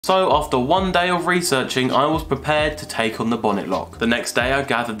So after one day of researching, I was prepared to take on the bonnet lock. The next day I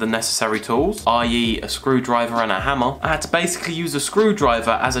gathered the necessary tools, i.e. a screwdriver and a hammer. I had to basically use a screwdriver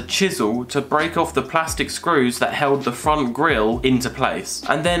as a chisel to break off the plastic screws that held the front grille into place.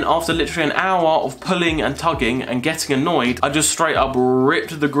 And then after literally an hour of pulling and tugging and getting annoyed, I just straight up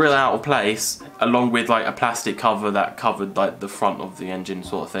ripped the grille out of place, along with like a plastic cover that covered like the front of the engine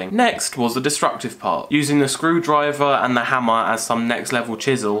sort of thing. Next was the destructive part. Using the screwdriver and the hammer as some next level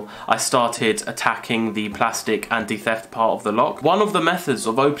chisel, I started attacking the plastic anti-theft part of the lock. One of the methods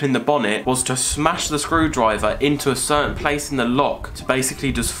of opening the bonnet was to smash the screwdriver into a certain place in the lock to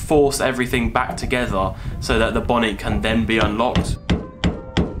basically just force everything back together so that the bonnet can then be unlocked.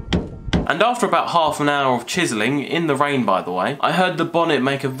 And after about half an hour of chiseling, in the rain by the way, I heard the bonnet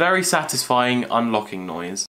make a very satisfying unlocking noise.